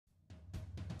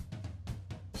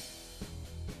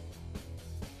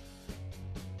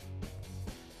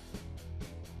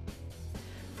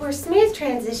For smooth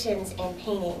transitions in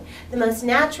painting, the most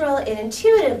natural and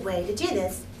intuitive way to do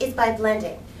this is by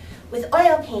blending. With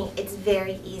oil paint, it's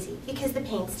very easy because the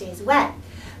paint stays wet.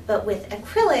 But with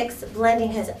acrylics,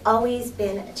 blending has always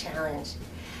been a challenge.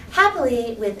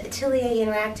 Happily, with Atelier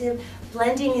Interactive,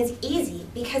 blending is easy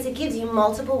because it gives you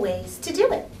multiple ways to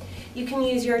do it. You can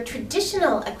use your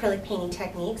traditional acrylic painting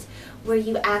techniques where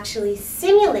you actually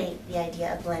simulate the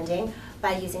idea of blending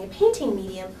by using a painting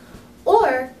medium,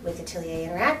 or with Atelier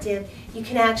Interactive, you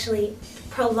can actually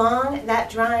prolong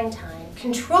that drying time,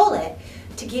 control it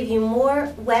to give you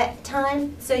more wet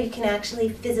time so you can actually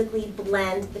physically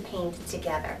blend the paint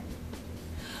together.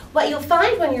 What you'll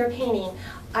find when you're painting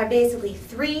are basically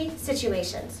three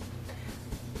situations.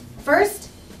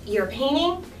 First, you're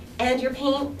painting and your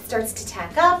paint starts to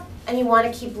tack up and you want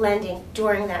to keep blending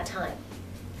during that time.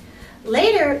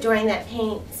 Later during that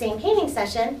same painting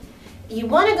session, you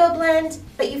want to go blend,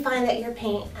 but you find that your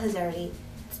paint has already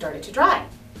started to dry.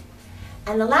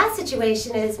 And the last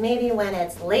situation is maybe when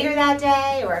it's later that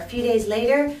day or a few days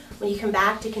later when you come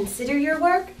back to consider your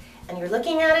work and you're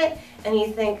looking at it and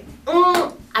you think,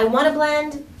 I want to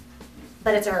blend,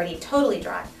 but it's already totally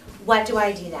dry. What do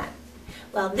I do then?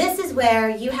 Well, this is where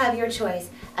you have your choice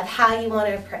of how you want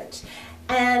to approach.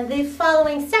 And the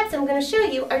following steps I'm going to show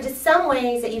you are just some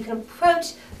ways that you can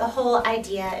approach the whole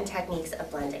idea and techniques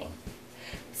of blending.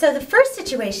 So the first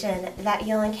situation that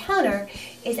you'll encounter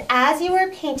is as you are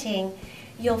painting,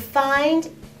 you'll find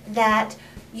that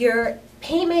your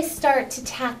paint may start to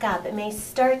tack up. It may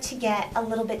start to get a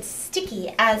little bit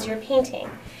sticky as you're painting.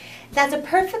 That's a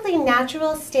perfectly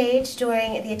natural stage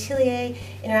during the Atelier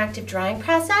Interactive drawing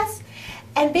process.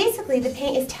 And basically the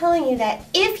paint is telling you that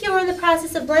if you're in the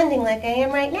process of blending like I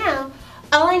am right now,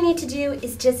 all I need to do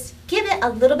is just give it a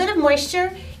little bit of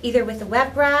moisture, either with a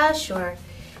wet brush or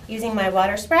using my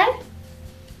water spray.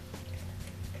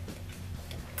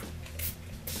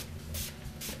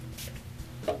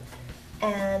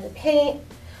 And the paint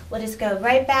will just go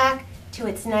right back to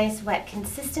its nice wet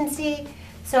consistency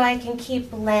so I can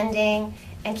keep blending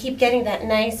and keep getting that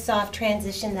nice soft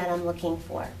transition that I'm looking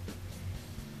for.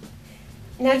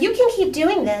 Now you can keep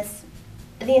doing this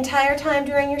the entire time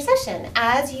during your session.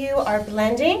 As you are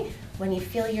blending, when you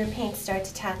feel your paint start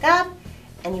to tack up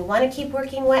and you want to keep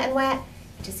working wet and wet,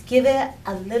 just give it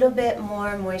a little bit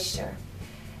more moisture.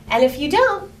 And if you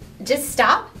don't, just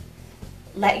stop,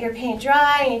 let your paint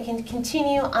dry, and you can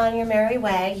continue on your merry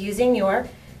way using your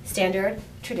standard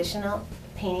traditional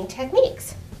painting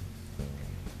techniques.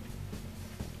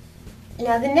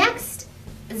 Now the next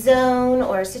zone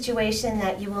or situation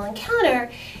that you will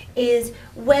encounter is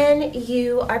when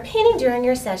you are painting during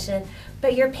your session,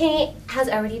 but your paint has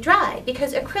already dried,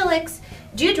 because acrylics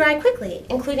do dry quickly,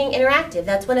 including interactive.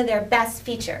 That's one of their best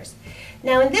features.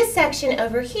 Now in this section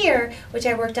over here, which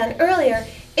I worked on earlier,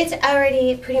 it's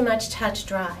already pretty much touch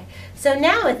dry. So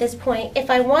now at this point, if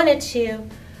I wanted to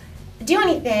do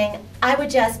anything, I would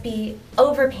just be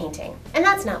over painting. And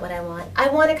that's not what I want. I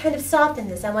want to kind of soften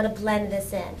this. I want to blend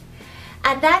this in.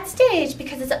 At that stage,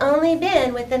 because it's only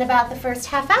been within about the first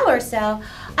half hour or so,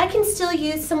 I can still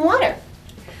use some water.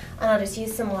 And I'll just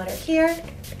use some water here.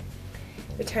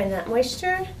 Return that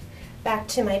moisture back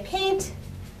to my paint.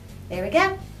 There we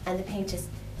go. And the paint just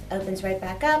opens right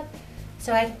back up.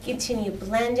 So I can continue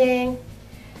blending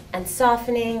and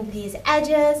softening these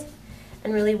edges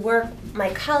and really work my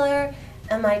color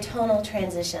and my tonal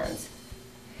transitions.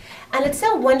 And it's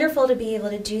so wonderful to be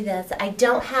able to do this. I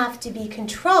don't have to be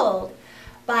controlled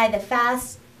by the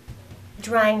fast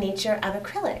drying nature of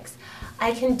acrylics.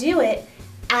 I can do it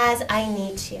as I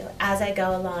need to, as I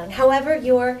go along, however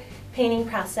your painting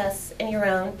process in your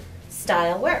own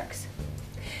style works.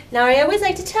 Now I always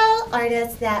like to tell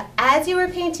artists that as you are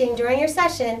painting during your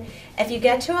session, if you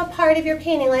get to a part of your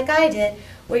painting like I did,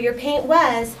 where your paint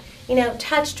was,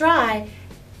 touch dry,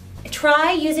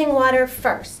 try using water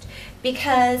first,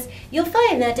 because you'll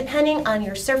find that depending on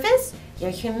your surface, your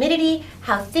humidity,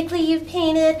 how thickly you've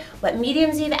painted, what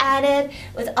mediums you've added,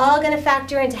 it's all going to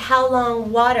factor into how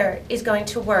long water is going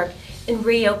to work in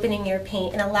reopening your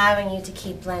paint and allowing you to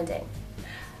keep blending.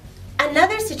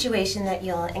 Another situation that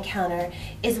you'll encounter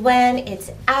is when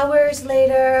it's hours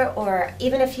later or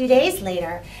even a few days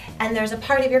later and there's a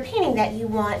part of your painting that you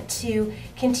want to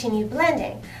continue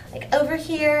blending. Like over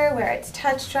here where it's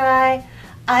touch dry,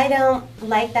 I don't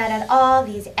like that at all.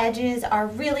 These edges are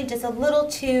really just a little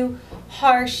too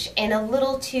harsh and a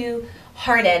little too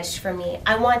hard-edged for me.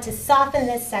 I want to soften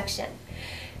this section.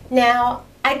 Now,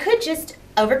 I could just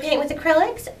overpaint with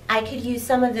acrylics. I could use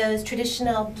some of those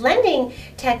traditional blending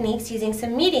techniques using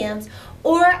some mediums,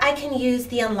 or I can use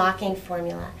the unlocking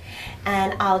formula.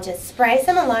 And I'll just spray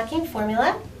some unlocking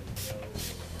formula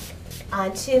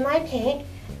onto my paint,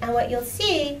 and what you'll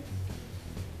see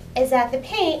is that the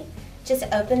paint just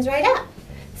opens right up.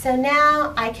 So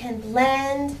now I can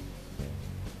blend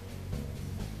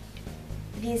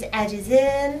these edges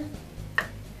in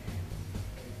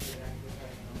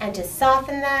and just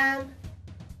soften them.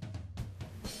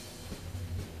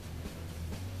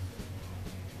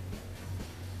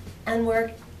 And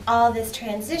work all this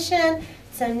transition.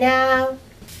 So now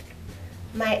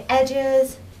my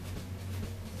edges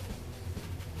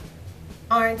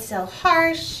aren't so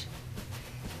harsh,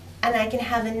 and I can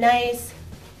have a nice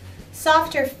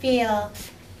softer feel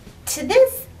to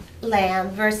this lamb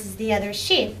versus the other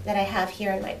sheep that I have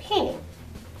here in my painting.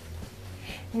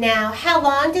 Now, how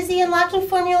long does the unlocking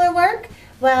formula work?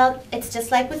 Well, it's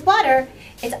just like with water.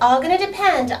 It's all going to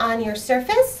depend on your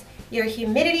surface, your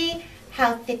humidity,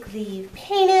 how thickly you've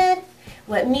painted,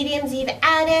 what mediums you've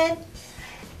added.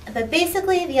 But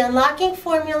basically, the unlocking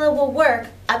formula will work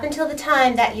up until the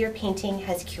time that your painting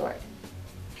has cured.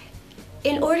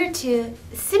 In order to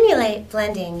simulate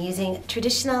blending using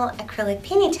traditional acrylic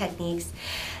painting techniques,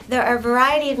 there are a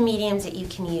variety of mediums that you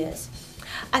can use.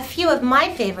 A few of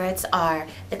my favorites are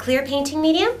the clear painting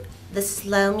medium, the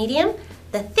slow medium,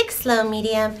 the thick slow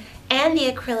medium, and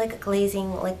the acrylic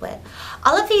glazing liquid.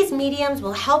 All of these mediums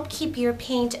will help keep your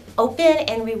paint open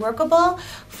and reworkable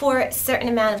for a certain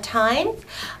amount of time.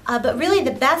 But really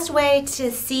the best way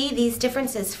to see these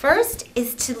differences first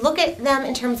is to look at them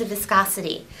in terms of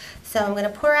viscosity. So I'm going to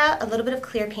pour out a little bit of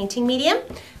clear painting medium,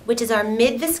 which is our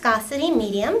mid-viscosity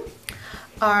medium,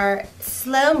 our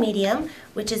slow medium,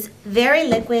 which is very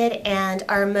liquid and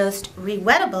our most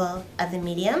rewettable of the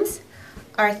mediums,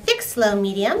 our thick slow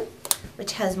medium,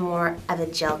 which has more of a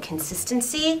gel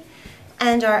consistency,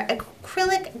 and our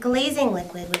acrylic glazing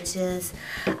liquid, which is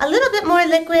a little bit more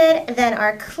liquid than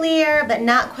our clear, but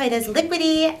not quite as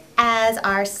liquidy as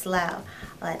our slow.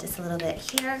 I'll add just a little bit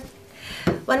here.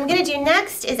 What I'm going to do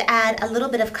next is add a little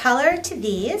bit of color to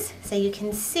these so you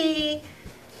can see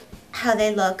how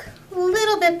they look a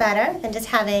little bit better than just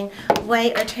having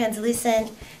white or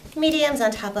translucent mediums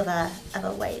on top of a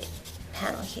white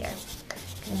panel here.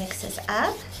 I'm going to mix this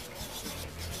up.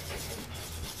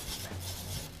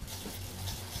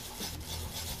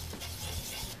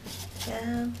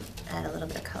 Go. Add a little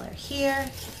bit of color here.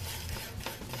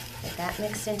 Get that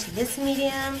mixed into this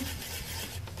medium.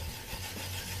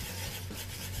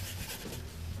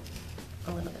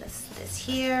 A little bit of this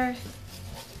here.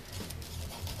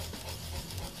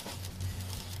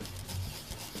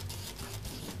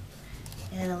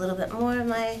 And a little bit more of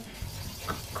my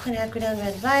quinacridone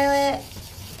red violet,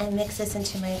 and mix this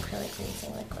into my acrylic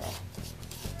glazing liquid.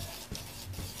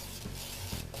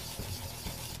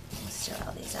 Stir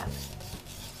all these up.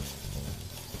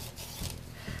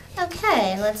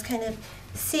 Okay, let's kind of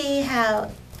see how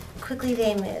quickly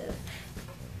they move.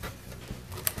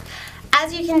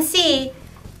 As you can see,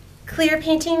 clear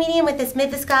painting medium with this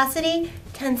mid-viscosity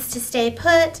tends to stay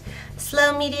put.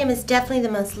 Slow medium is definitely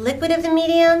the most liquid of the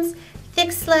mediums.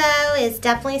 Thick slow is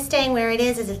definitely staying where it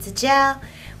is as it's a gel.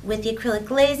 With the acrylic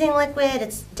glazing liquid,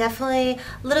 it's definitely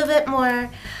a little bit more,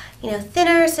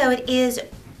 thinner, so it is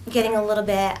getting a little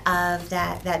bit of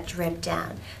that drip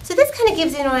down. So this kind of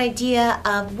gives you an idea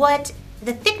of what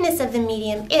the thickness of the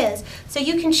medium is, so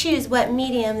you can choose what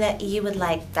medium that you would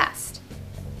like best.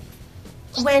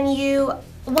 When you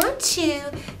want to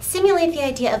simulate the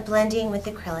idea of blending with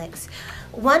acrylics,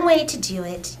 one way to do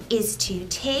it is to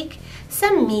take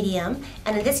some medium,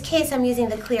 and in this case I'm using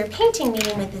the clear painting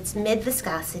medium with its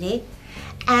mid-viscosity,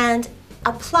 and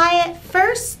apply it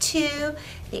first to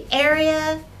the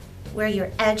area where your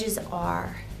edges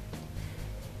are.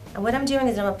 And what I'm doing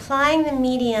is I'm applying the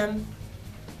medium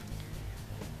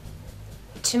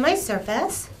to my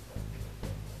surface.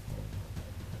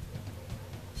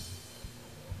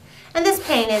 And this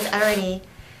paint is already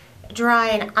dry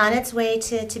and on its way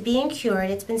to being cured.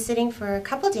 It's been sitting for a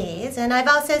couple days, and I've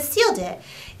also sealed it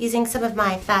using some of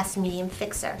my fast medium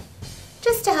fixer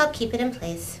just to help keep it in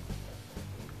place.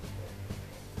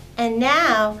 And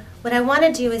now what I want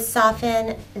to do is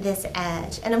soften this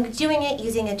edge, and I'm doing it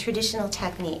using a traditional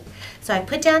technique. So I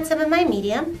put down some of my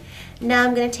medium. Now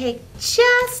I'm going to take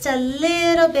just a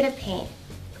little bit of paint.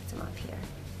 Put some up here.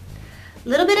 A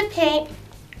little bit of paint,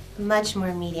 much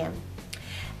more medium.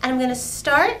 And I'm going to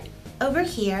start over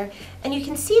here, and you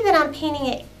can see that I'm painting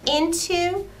it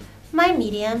into my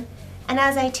medium, and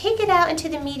as I take it out into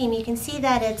the medium, you can see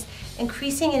that it's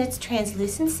increasing in its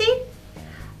translucency.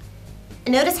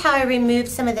 Notice how I removed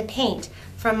some of the paint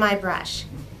from my brush.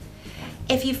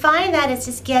 If you find that it's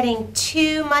just getting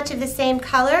too much of the same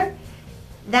color,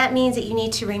 that means that you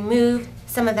need to remove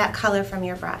some of that color from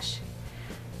your brush.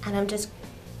 And I'm just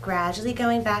gradually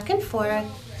going back and forth,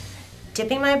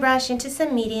 dipping my brush into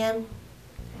some medium,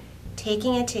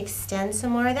 taking it to extend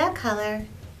some more of that color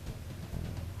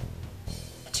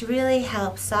to really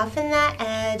help soften that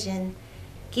edge and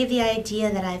give the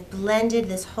idea that I've blended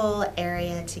this whole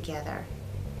area together.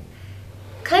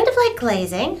 Kind of like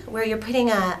glazing, where you're putting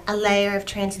a layer of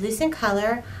translucent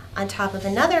color on top of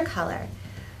another color.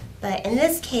 But in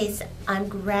this case, I'm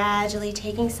gradually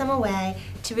taking some away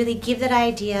to really give that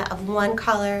idea of one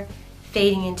color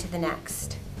fading into the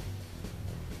next.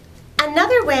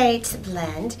 Another way to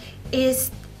blend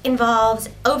involves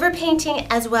overpainting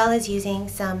as well as using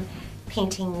some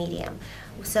painting medium.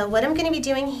 So what I'm going to be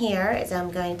doing here is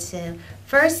I'm going to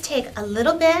first take a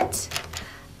little bit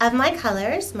of my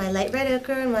colors, my light red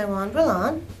ochre and my Juan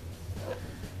Brillant,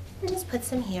 and just put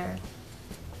some here.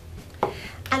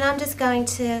 And I'm just going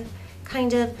to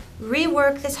kind of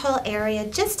rework this whole area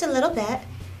just a little bit.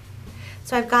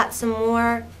 So I've got some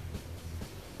more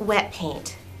wet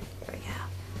paint. There we go.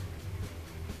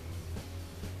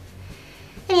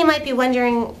 And you might be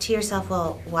wondering to yourself,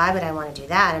 well, why would I want to do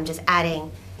that? I'm just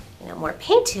adding, more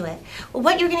paint to it. Well,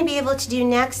 what you're going to be able to do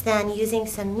next then, using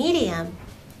some medium,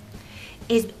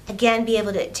 is again be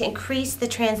able to increase the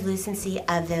translucency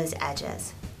of those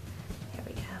edges. There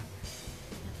we go.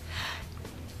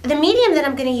 The medium that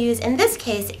I'm going to use in this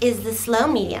case is the slow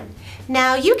medium.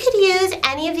 Now you could use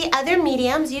any of the other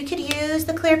mediums. You could use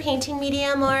the clear painting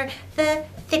medium or the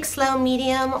thick slow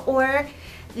medium or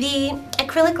the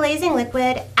acrylic glazing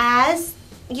liquid as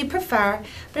you prefer,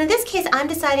 but in this case I'm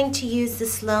deciding to use the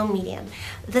slow medium.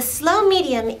 The slow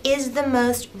medium is the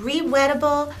most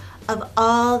re-wettable of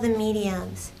all the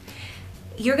mediums.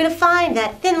 You're going to find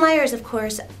that thin layers, of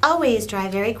course, always dry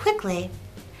very quickly,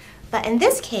 but in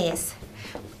this case,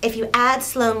 if you add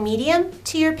slow medium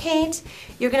to your paint,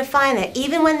 you're going to find that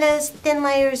even when those thin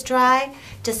layers dry,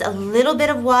 just a little bit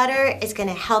of water is going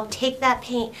to help take that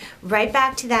paint right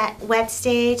back to that wet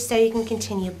stage so you can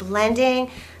continue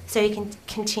blending, so you can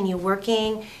continue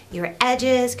working your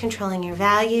edges, controlling your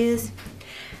values.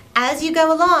 As you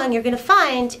go along, you're going to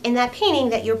find in that painting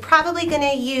that you're probably going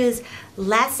to use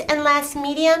less and less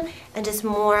medium and just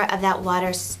more of that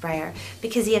water sprayer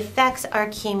because the effects are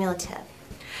cumulative.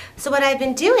 So what I've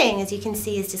been doing, as you can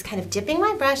see, is just kind of dipping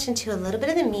my brush into a little bit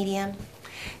of the medium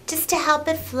just to help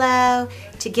it flow,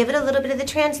 to give it a little bit of the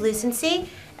translucency.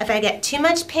 If I get too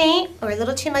much paint or a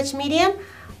little too much medium,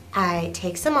 I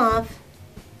take some off.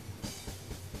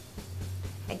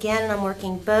 Again, I'm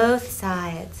working both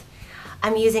sides.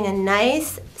 I'm using a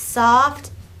nice, soft,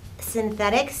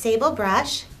 synthetic sable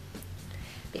brush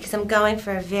because I'm going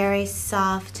for a very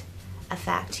soft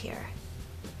effect here.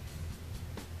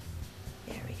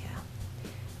 There we go.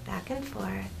 Back and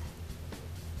forth.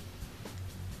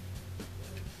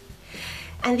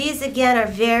 And these, again, are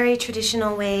very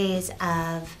traditional ways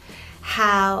of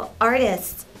how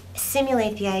artists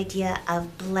simulate the idea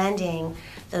of blending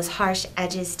those harsh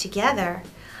edges together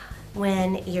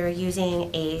when you're using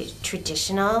a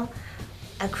traditional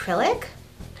acrylic.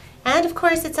 And of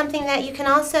course, it's something that you can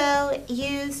also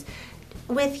use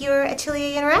with your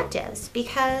Atelier Interactives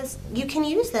because you can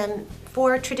use them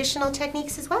for traditional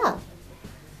techniques as well.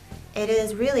 It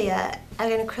is really an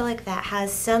acrylic that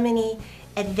has so many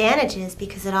advantages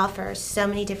because it offers so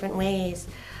many different ways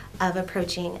of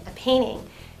approaching a painting.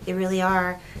 There really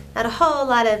are not a whole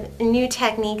lot of new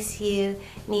techniques you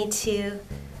need to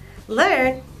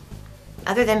learn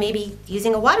other than maybe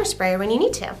using a water sprayer when you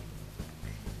need to.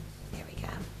 There we go.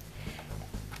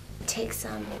 Take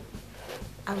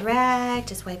a rag,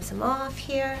 just wipe some off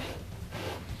here.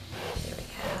 There we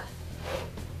go.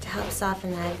 To help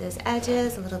soften those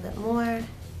edges a little bit more.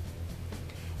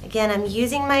 Again, I'm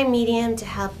using my medium to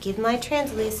help give my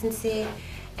translucency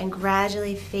and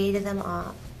gradually fade them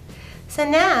off. So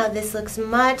now this looks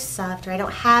much softer. I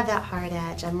don't have that hard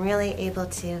edge. I'm really able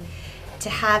to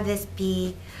have this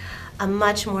be a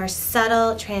much more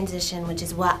subtle transition, which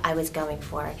is what I was going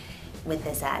for with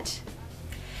this edge.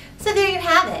 So there you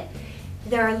have it.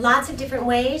 There are lots of different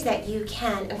ways that you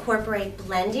can incorporate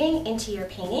blending into your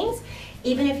paintings.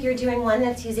 Even if you're doing one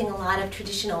that's using a lot of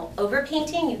traditional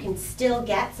overpainting, you can still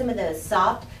get some of those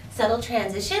soft, subtle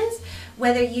transitions.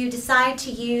 Whether you decide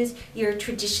to use your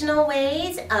traditional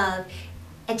ways of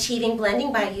achieving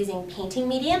blending by using painting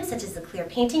mediums, such as the clear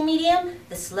painting medium,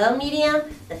 the slow medium,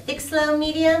 the thick slow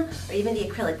medium, or even the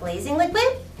acrylic glazing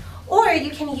liquid, or you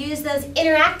can use those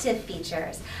interactive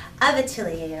features of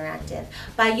Atelier Interactive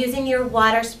by using your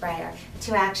water sprayer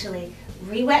to actually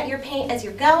re-wet your paint as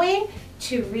you're going,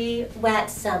 to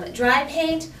re-wet some dry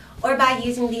paint, or by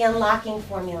using the unlocking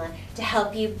formula to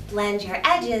help you blend your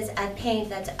edges of paint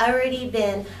that's already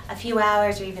been a few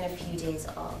hours or even a few days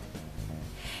old.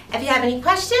 If you have any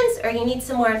questions or you need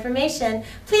some more information,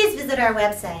 please visit our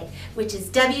website, which is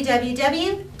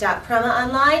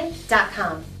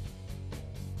www.chromaonline.com.